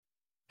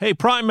Hey,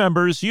 Prime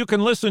members, you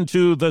can listen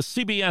to the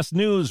CBS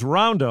News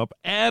Roundup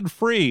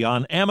ad-free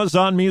on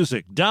Amazon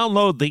Music.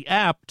 Download the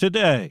app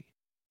today.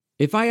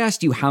 If I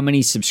asked you how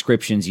many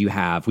subscriptions you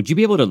have, would you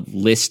be able to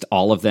list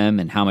all of them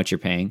and how much you're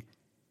paying?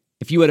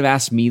 If you would have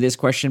asked me this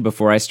question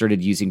before I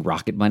started using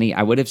Rocket Money,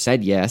 I would have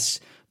said yes.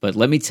 But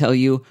let me tell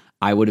you,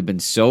 I would have been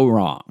so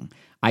wrong.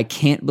 I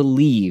can't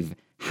believe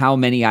how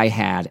many I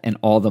had and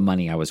all the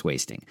money I was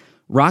wasting.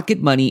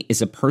 Rocket Money is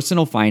a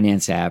personal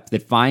finance app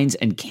that finds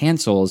and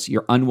cancels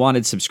your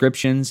unwanted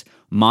subscriptions,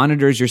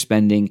 monitors your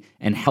spending,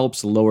 and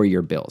helps lower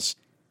your bills.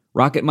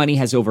 Rocket Money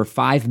has over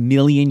 5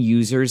 million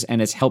users and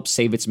has helped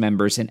save its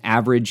members an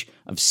average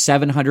of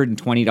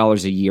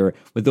 $720 a year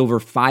with over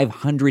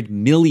 500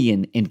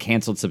 million in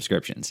canceled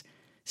subscriptions.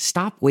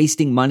 Stop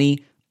wasting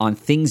money on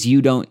things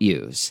you don't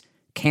use.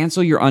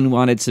 Cancel your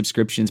unwanted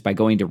subscriptions by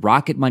going to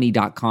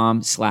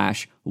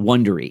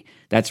rocketmoney.com/Wondery.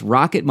 That's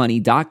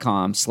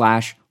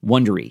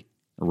rocketmoney.com/Wondery.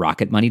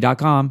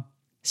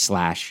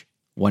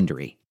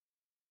 rocketmoney.com/Wondery.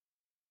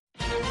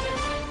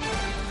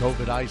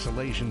 COVID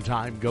isolation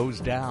time goes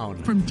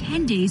down from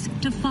 10 days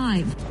to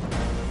 5.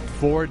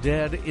 4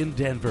 dead in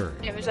Denver.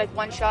 It was like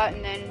one shot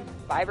and then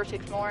 5 or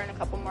 6 more and a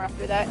couple more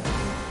after that.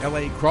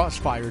 LA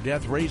crossfire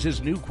death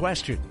raises new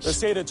questions. The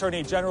state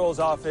attorney general's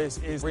office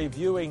is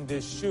reviewing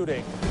this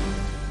shooting.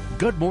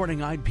 Good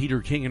morning, I'm Peter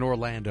King in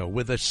Orlando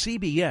with a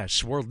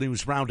CBS World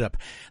News Roundup.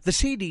 The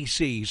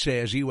CDC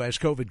says U.S.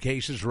 COVID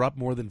cases are up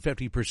more than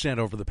 50%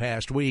 over the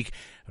past week.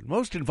 And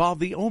most involve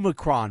the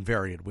Omicron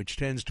variant, which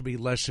tends to be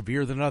less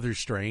severe than other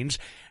strains.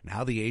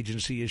 Now the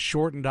agency has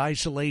shortened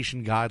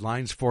isolation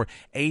guidelines for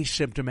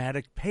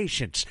asymptomatic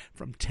patients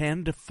from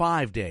 10 to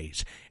 5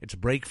 days. It's a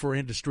break for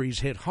industries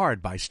hit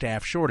hard by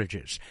staff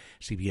shortages.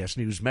 CBS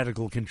News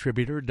medical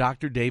contributor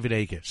Dr. David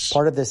Agus.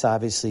 Part of this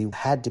obviously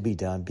had to be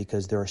done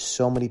because there are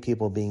so many people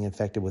being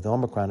infected with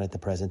Omicron at the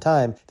present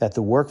time that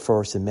the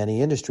workforce in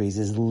many industries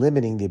is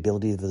limiting the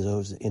ability of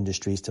those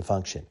industries to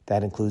function.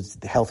 That includes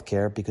the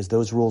healthcare, because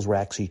those rules were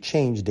actually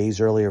changed days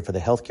earlier for the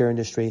healthcare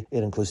industry.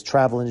 It includes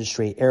travel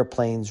industry,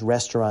 airplanes,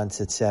 restaurants,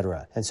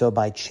 etc. And so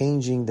by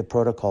changing the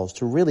protocols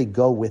to really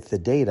go with the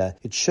data,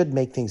 it should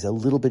make things a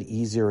little bit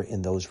easier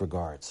in those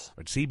regards.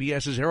 But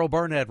CBS's Errol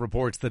Barnett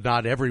reports that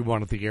not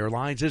everyone at the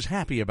airlines is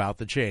happy about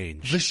the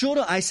change. The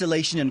shorter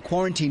isolation and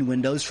quarantine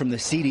windows from the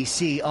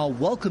CDC are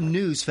welcome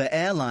news for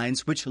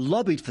airlines, which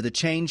lobbied for the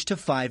change to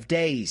 5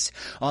 days,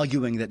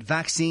 arguing that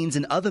vaccines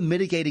and other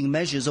mitigating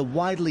measures are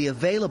widely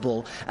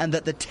available and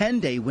that the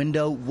 10-day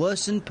window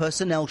worsened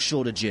personnel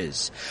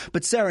shortages.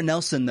 But Sarah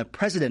Nelson, the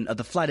president of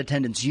the Flight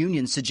Attendants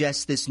Union,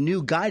 suggests this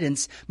new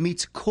guidance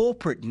meets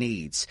corporate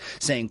needs,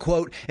 saying,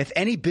 quote, if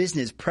any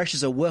business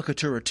pressures a worker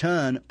to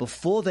return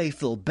before they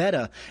feel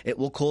better, it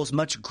will cause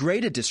much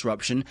greater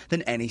disruption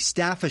than any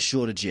staffer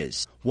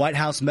shortages. White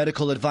House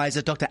medical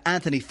advisor Dr.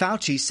 Anthony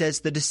Fauci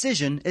says the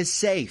decision is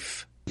safe.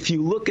 If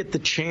you look at the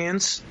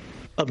chance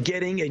of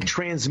getting a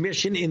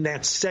transmission in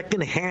that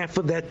second half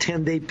of that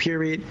 10-day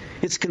period,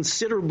 it's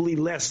considerably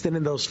less than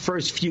in those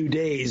first few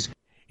days.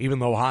 Even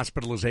though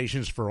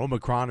hospitalizations for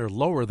Omicron are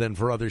lower than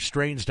for other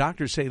strains,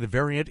 doctors say the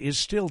variant is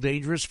still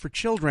dangerous for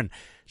children.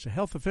 So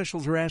health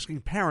officials are asking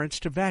parents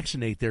to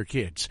vaccinate their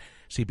kids.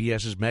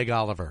 CBS's Meg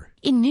Oliver.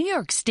 In New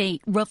York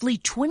State, roughly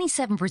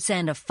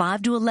 27% of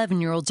 5 to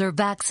 11-year-olds are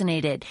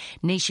vaccinated.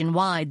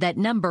 Nationwide, that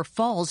number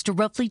falls to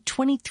roughly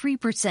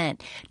 23%.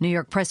 New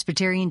York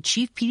Presbyterian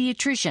Chief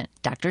Pediatrician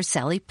Dr.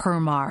 Sally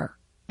Permar.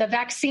 The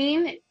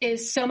vaccine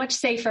is so much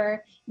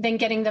safer than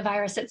getting the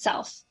virus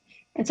itself.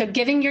 And so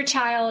giving your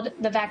child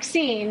the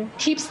vaccine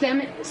keeps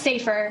them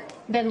safer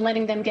than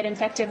letting them get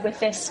infected with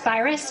this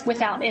virus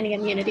without any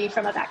immunity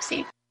from a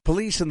vaccine.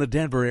 Police in the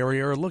Denver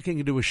area are looking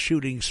into a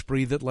shooting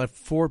spree that left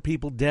 4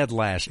 people dead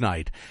last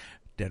night.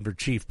 Denver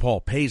Chief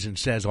Paul Pazin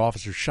says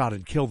officers shot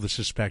and killed the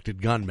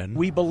suspected gunman.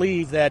 We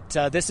believe that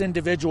this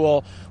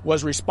individual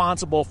was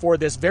responsible for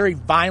this very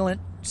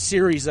violent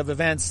series of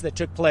events that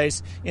took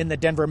place in the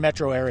Denver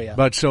metro area.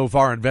 But so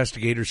far,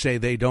 investigators say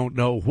they don't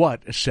know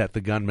what set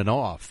the gunman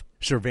off.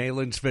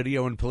 Surveillance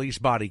video and police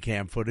body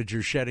cam footage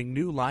are shedding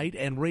new light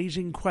and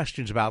raising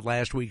questions about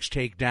last week's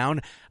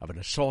takedown of an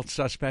assault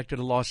suspect at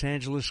a Los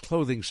Angeles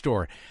clothing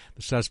store.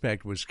 The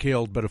suspect was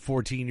killed, but a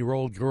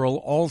 14-year-old girl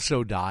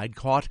also died,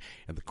 caught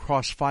in the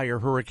crossfire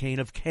hurricane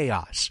of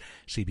chaos.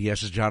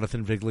 CBS's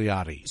Jonathan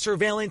Vigliotti.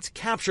 Surveillance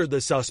captured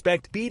the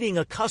suspect beating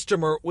a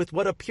customer with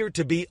what appeared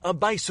to be a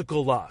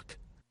bicycle lock.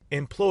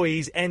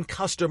 Employees and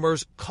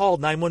customers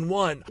called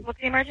 911. What's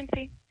the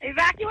emergency?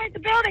 Evacuate the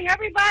building,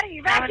 everybody!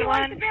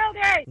 Evacuate the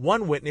building!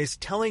 One witness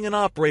telling an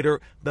operator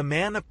the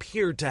man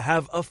appeared to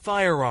have a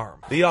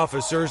firearm. The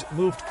officers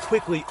moved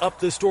quickly up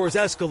the store's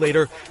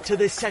escalator to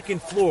the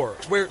second floor,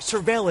 where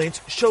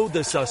surveillance showed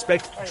the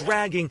suspect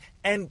dragging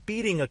and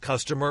beating a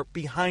customer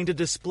behind a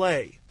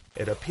display.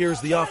 It appears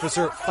the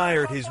officer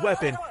fired his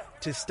weapon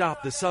to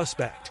stop the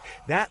suspect.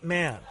 That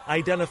man,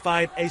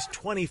 identified as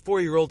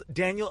 24-year-old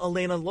Daniel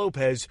Elena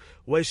Lopez,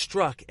 was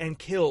struck and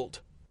killed.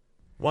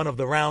 One of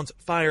the rounds,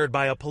 fired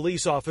by a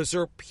police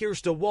officer,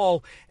 pierced a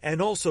wall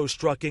and also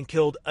struck and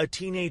killed a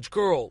teenage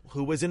girl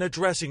who was in a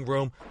dressing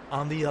room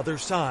on the other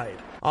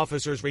side.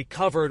 Officers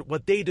recovered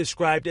what they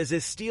described as a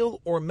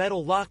steel or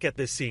metal lock at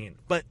the scene,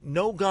 but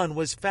no gun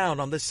was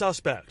found on the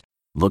suspect.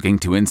 Looking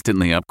to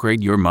instantly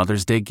upgrade your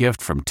Mother's Day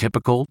gift from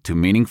typical to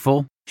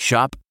meaningful?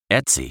 Shop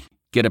Etsy.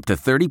 Get up to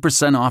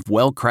 30% off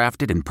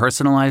well-crafted and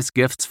personalized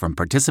gifts from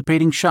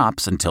participating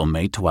shops until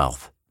May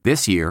 12th.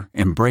 This year,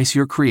 embrace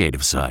your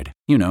creative side.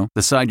 You know,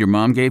 the side your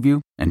mom gave you.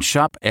 And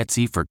shop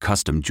Etsy for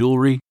custom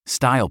jewelry,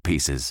 style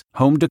pieces,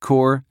 home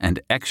decor, and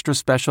extra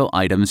special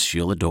items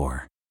she'll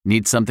adore.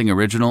 Need something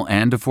original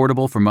and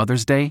affordable for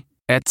Mother's Day?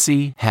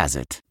 Etsy has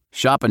it.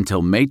 Shop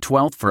until May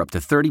 12th for up to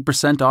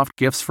 30% off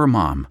gifts for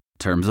mom.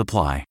 Terms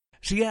apply.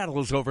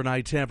 Seattle's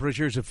overnight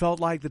temperatures have felt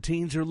like the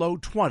teens or low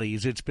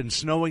 20s. It's been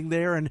snowing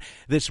there, and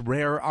this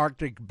rare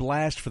Arctic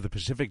blast for the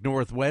Pacific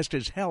Northwest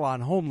is hell on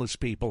homeless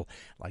people,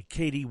 like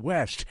Katie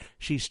West.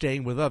 She's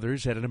staying with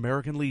others at an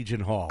American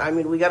Legion Hall. I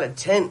mean, we got a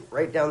tent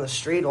right down the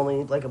street,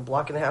 only like a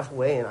block and a half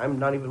away, and I'm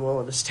not even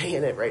willing to stay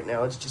in it right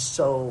now. It's just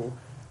so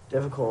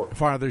difficult.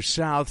 Farther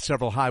south,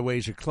 several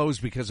highways are closed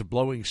because of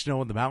blowing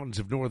snow in the mountains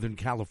of Northern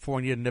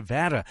California and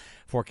Nevada.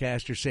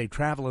 Forecasters say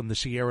travel in the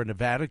Sierra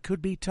Nevada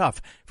could be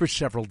tough for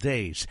several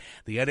days.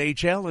 The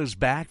NHL is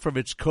back from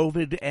its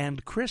COVID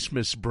and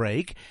Christmas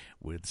break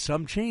with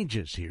some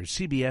changes. Here's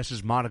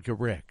CBS's Monica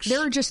Ricks.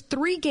 There are just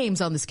 3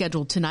 games on the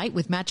schedule tonight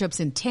with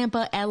matchups in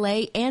Tampa,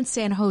 L.A., and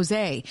San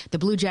Jose. The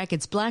Blue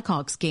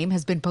Jackets-Blackhawks game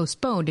has been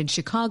postponed in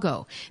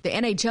Chicago. The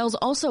NHL's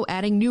also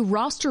adding new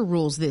roster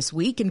rules this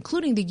week,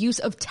 including the use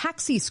of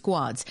taxi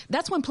squads.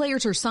 That's when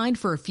players are signed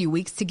for a few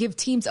weeks to give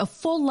teams a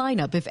full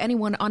lineup if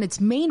anyone on its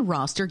main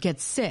roster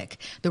gets sick.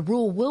 The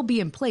rule will be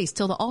in place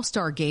till the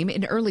All-Star game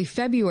in early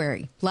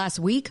February. Last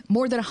week,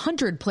 more than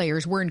 100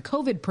 players were in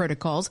COVID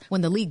protocols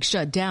when the league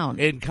shut down.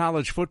 In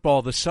college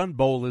football, the Sun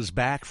Bowl is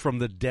back from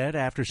the dead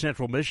after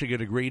Central Michigan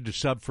agreed to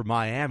sub for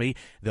Miami.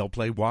 They'll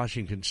play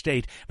Washington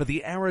State, but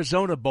the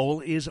Arizona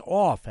Bowl is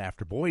off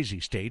after Boise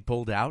State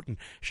pulled out and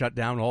shut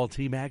down all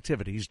team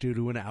activities due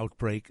to an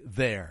outbreak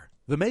there.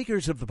 The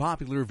makers of the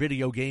popular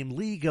video game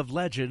League of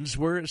Legends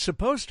were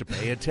supposed to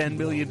pay a $10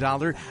 million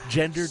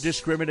gender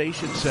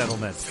discrimination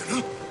settlement.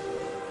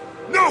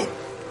 No!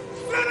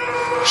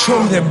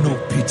 Show them no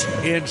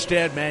pity.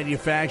 Instead,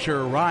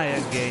 manufacturer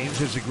Riot Games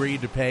has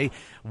agreed to pay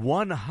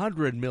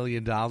 $100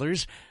 million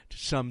to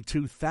some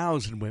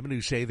 2,000 women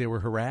who say they were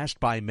harassed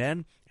by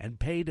men and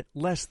paid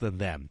less than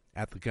them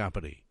at the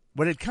company.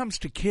 When it comes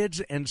to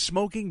kids and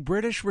smoking,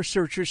 British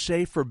researchers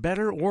say for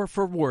better or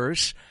for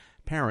worse,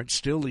 parents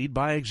still lead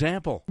by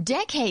example.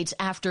 Decades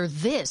after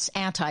this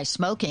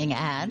anti-smoking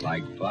ad,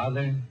 like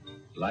father,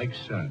 like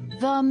son,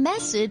 the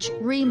message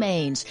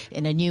remains.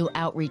 In a new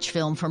outreach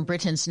film from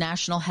Britain's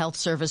National Health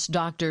Service,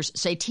 doctors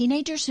say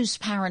teenagers whose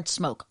parents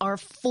smoke are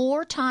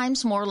 4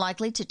 times more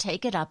likely to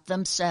take it up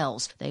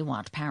themselves. They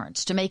want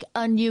parents to make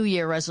a New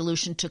Year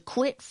resolution to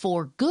quit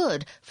for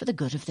good, for the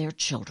good of their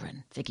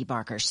children. Vicki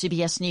Barker,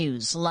 CBS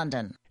News,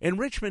 London. In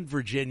Richmond,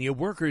 Virginia,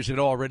 workers had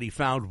already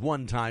found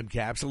one time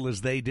capsule as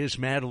they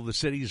dismantled the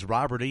city's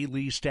Robert E.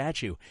 Lee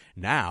statue.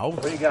 Now,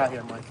 what do you got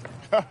here, Mike?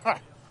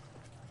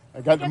 I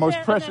got the most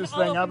precious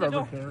thing I've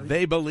ever carried.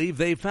 They believe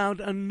they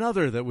found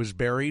another that was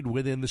buried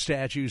within the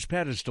statue's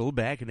pedestal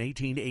back in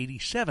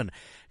 1887.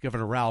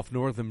 Governor Ralph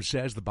Northam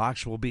says the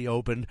box will be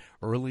opened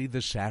early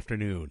this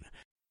afternoon.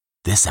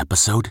 This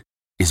episode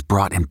is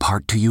brought in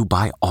part to you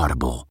by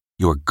Audible,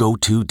 your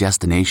go-to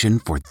destination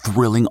for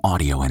thrilling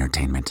audio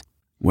entertainment.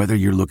 Whether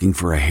you're looking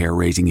for a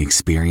hair-raising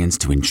experience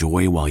to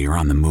enjoy while you're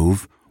on the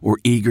move or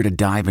eager to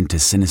dive into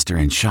sinister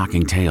and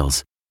shocking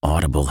tales,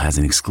 Audible has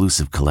an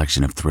exclusive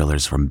collection of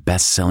thrillers from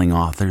best-selling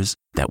authors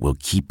that will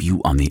keep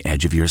you on the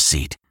edge of your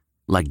seat.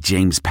 Like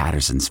James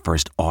Patterson's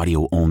first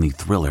audio-only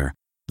thriller,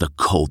 The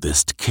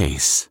Coldest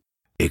Case.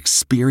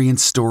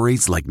 Experience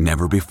stories like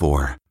never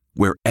before,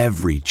 where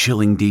every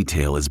chilling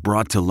detail is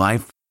brought to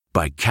life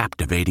by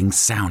captivating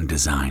sound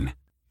design.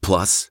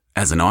 Plus,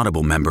 as an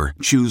Audible member,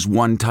 choose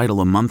one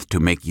title a month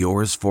to make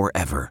yours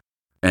forever.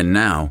 And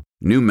now,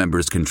 new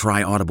members can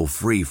try Audible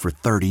free for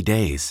 30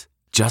 days.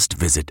 Just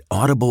visit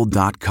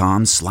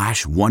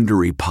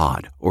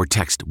audible.com/WonderyPod or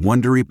text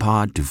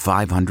WonderyPod to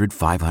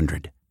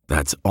 500-500.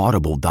 That's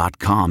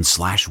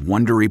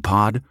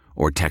audible.com/WonderyPod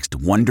or text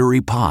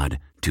WonderyPod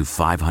to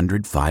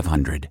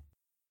 500-500.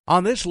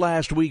 On this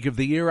last week of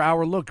the year,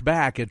 our look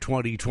back at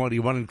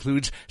 2021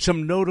 includes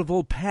some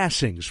notable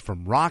passings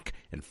from rock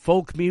and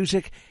folk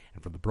music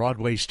and from the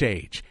Broadway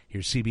stage.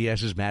 Here's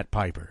CBS's Matt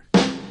Piper.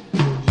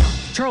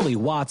 Charlie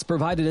Watts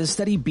provided a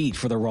steady beat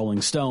for the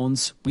Rolling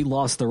Stones. We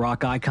lost the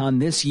rock icon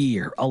this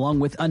year,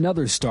 along with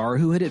another star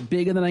who hit it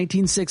big in the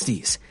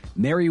 1960s,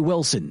 Mary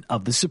Wilson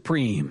of the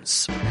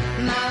Supremes.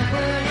 My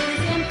world is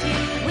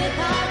empty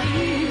without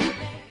you.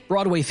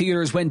 Broadway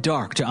theaters went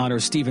dark to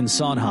honor Stephen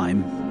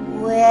Sondheim.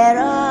 Where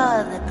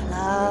are the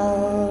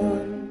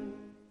clouds?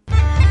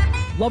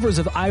 Lovers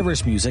of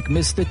Irish music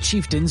miss the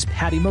Chieftains'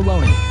 Paddy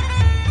Maloney.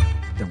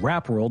 The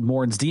rap world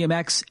mourns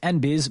DMX and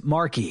Biz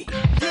Markie.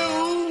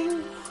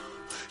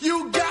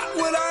 You got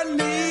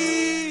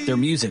Their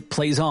music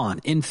plays on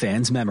in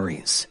fans'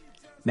 memories.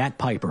 Matt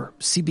Piper,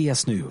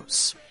 CBS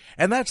News.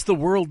 And that's the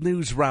World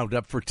News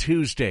Roundup for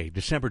Tuesday,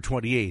 December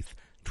 28th,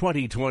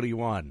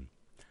 2021.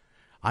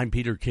 I'm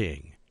Peter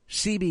King,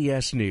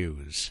 CBS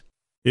News.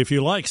 If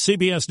you like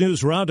CBS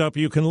News Roundup,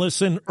 you can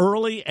listen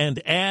early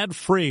and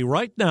ad-free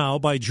right now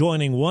by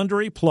joining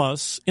Wondery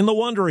Plus in the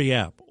Wondery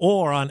app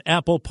or on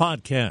Apple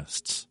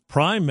Podcasts.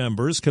 Prime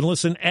members can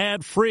listen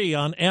ad-free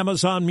on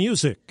Amazon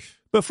Music.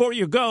 Before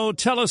you go,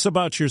 tell us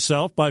about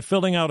yourself by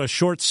filling out a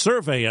short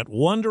survey at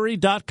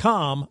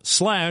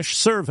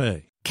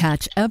Wondery.com/survey.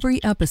 Catch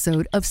every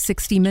episode of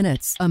 60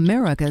 Minutes,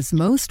 America's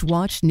most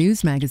watched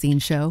news magazine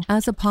show,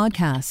 as a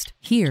podcast.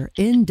 Hear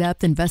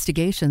in-depth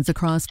investigations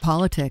across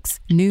politics,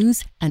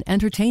 news, and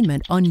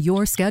entertainment on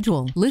your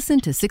schedule.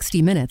 Listen to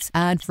 60 Minutes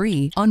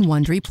ad-free on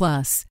Wondery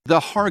Plus. The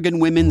Hargan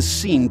women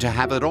seemed to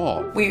have it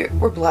all. We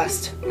were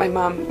blessed. My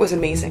mom was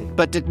amazing.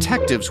 But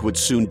detectives would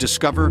soon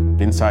discover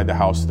Inside the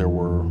house, there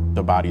were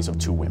the bodies of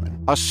 2 women.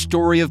 a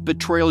story of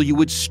betrayal you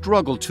would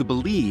struggle to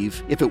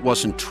believe if it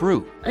wasn't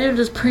true. I am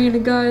just praying to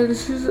God,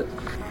 this is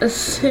a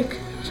sick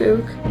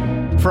joke.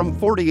 From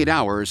 48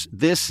 Hours,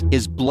 this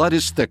is Blood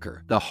is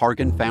Thicker, The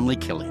Hargan Family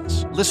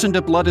Killings. Listen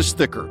to Blood is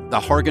Thicker, The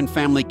Hargan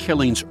Family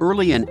Killings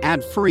early and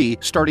ad-free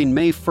starting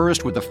May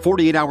 1st with a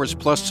 48 Hours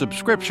Plus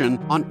subscription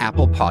on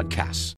Apple Podcasts.